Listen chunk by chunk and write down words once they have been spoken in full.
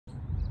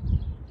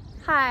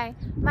Hi,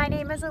 my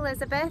name is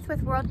Elizabeth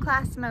with World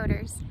Class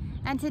Motors,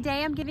 and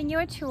today I'm giving you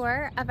a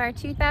tour of our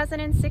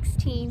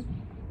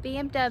 2016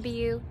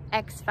 BMW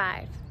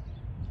X5.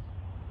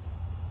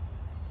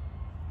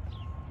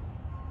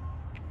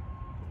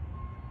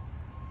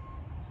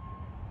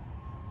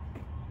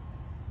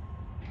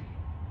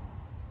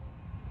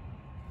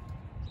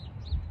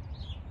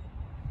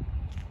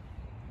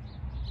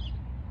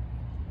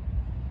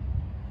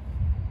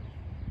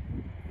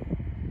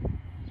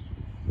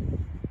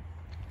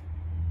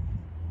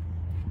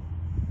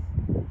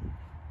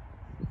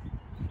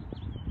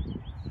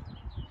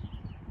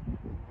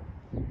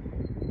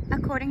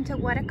 According to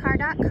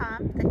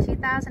whatacar.com, the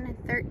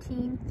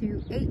 2013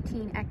 through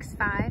 18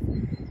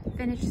 X5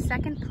 finished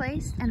second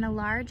place in the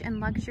large and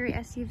luxury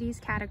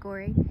SUVs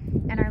category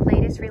in our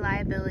latest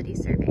reliability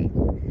survey.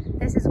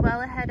 This is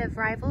well ahead of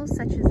rivals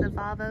such as the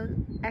Volvo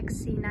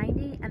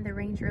XC90 and the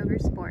Range Rover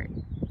Sport.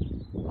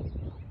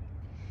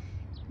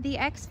 The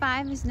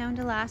X5 is known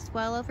to last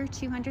well over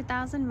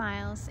 200,000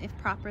 miles if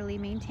properly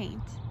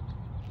maintained.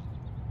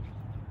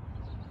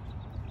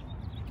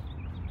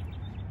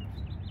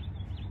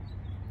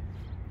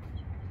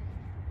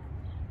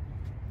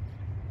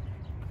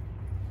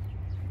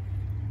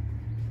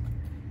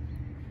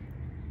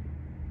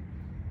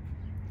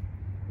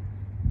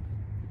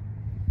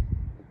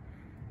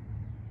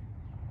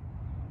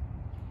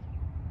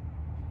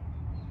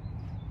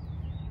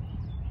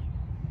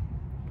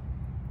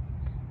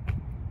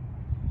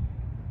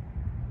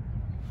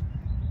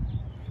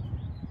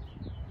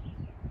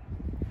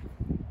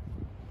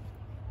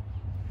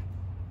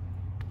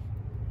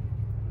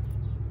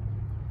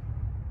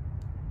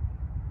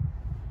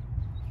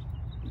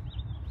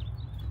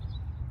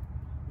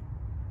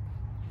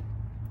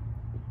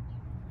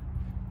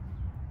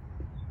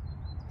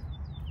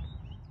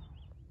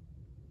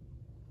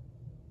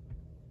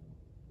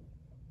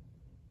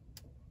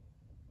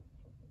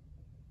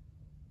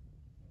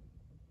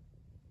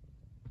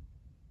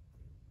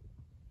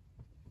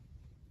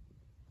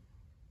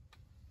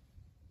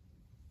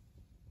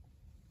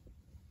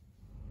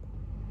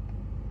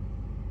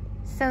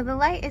 So the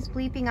light is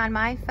bleeping on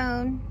my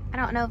phone. I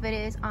don't know if it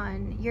is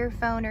on your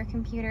phone or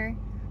computer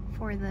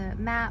for the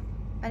map,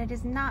 but it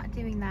is not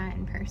doing that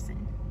in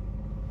person.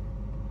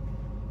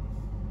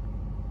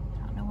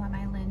 I don't know why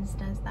my lens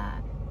does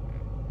that.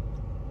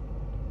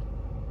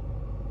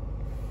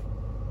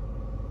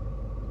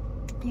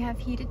 You have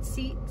heated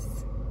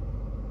seats.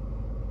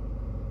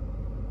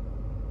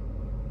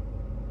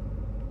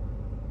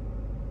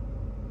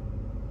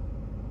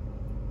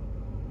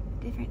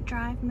 Different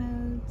drive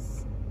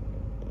modes.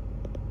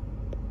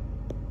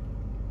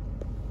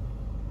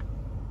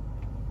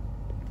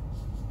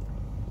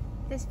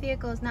 This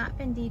vehicle has not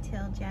been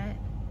detailed yet.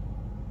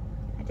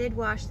 I did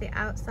wash the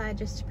outside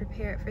just to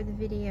prepare it for the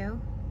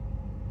video.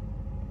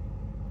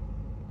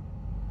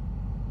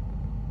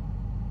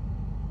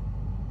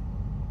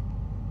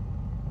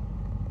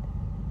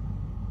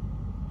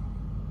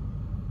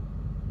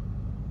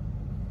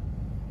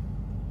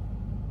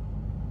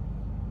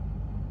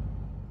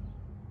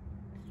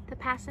 The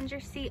passenger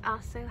seat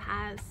also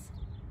has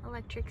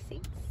electric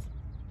seats.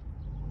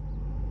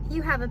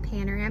 You have a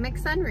panoramic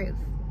sunroof.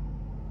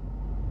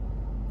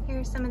 Here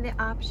are some of the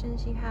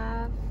options you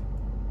have.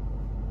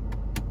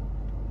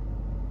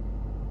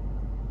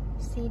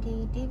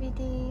 CD,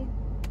 DVD,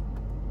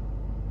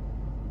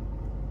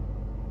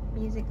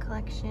 music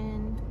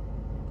collection.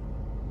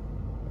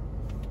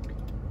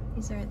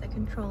 These are the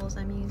controls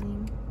I'm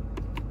using.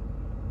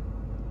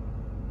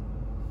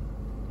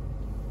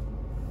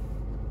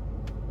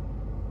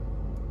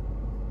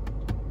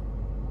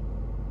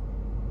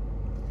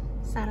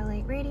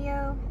 Satellite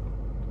radio.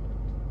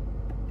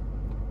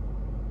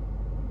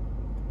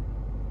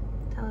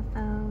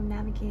 Telephone,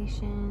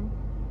 navigation.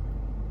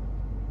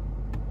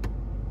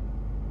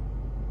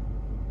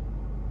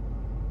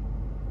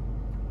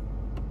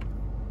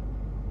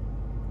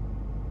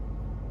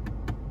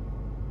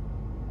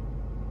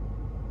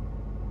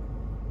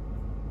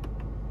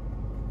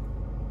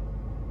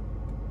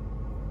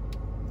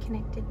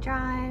 Connected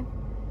drive,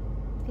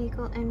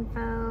 vehicle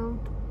info,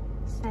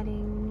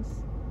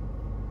 settings.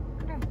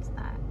 I wonder if it's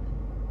that.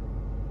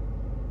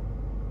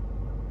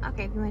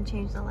 Okay, if you want to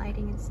change the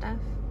lighting and stuff.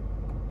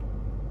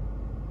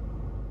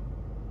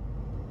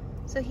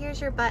 So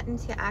here's your button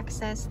to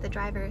access the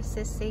driver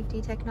assist safety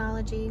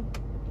technology.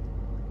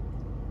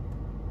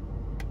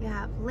 You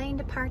have lane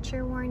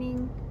departure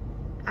warning,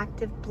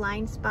 active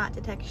blind spot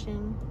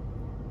detection,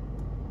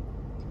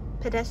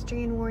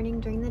 pedestrian warning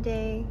during the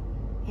day,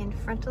 and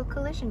frontal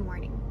collision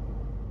warning.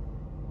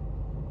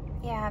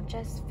 You have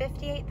just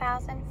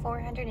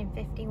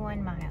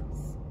 58,451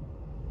 miles.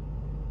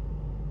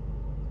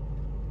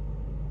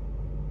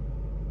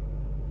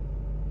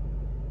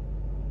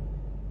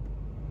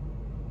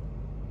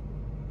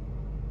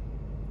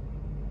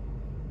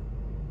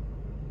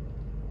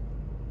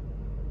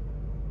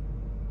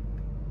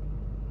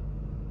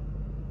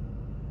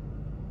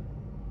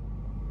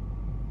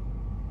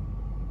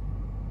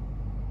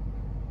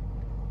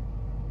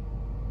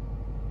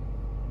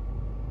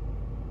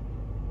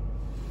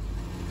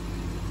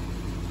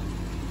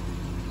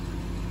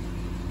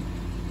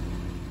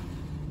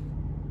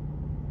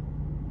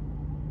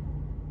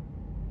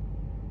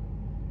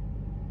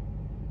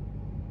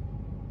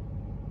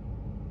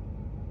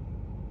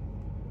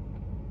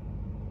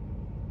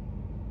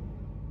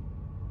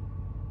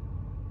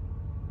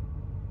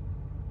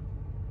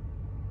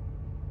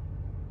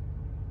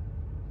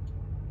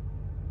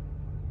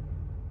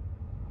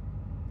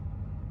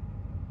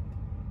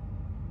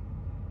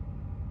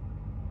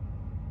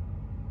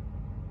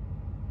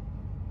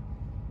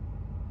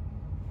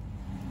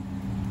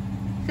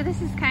 So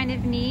this is kind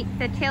of neat.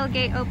 The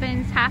tailgate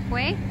opens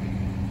halfway,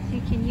 so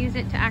you can use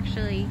it to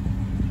actually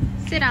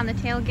sit on the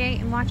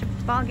tailgate and watch a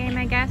ball game,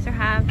 I guess, or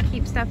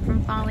keep stuff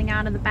from falling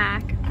out of the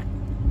back.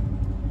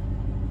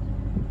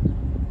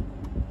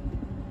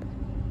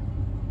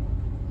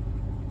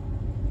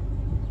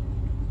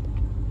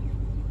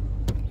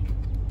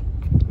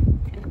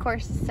 And of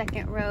course, the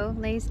second row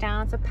lays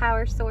down. It's a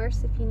power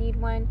source if you need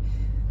one,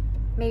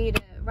 maybe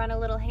to run a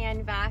little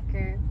hand vac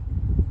or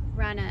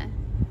run a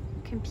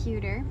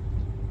computer.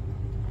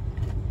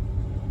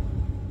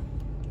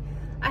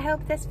 I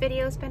hope this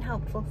video has been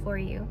helpful for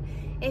you.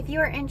 If you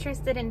are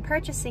interested in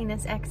purchasing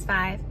this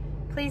X5,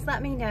 please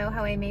let me know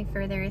how I may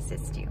further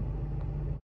assist you.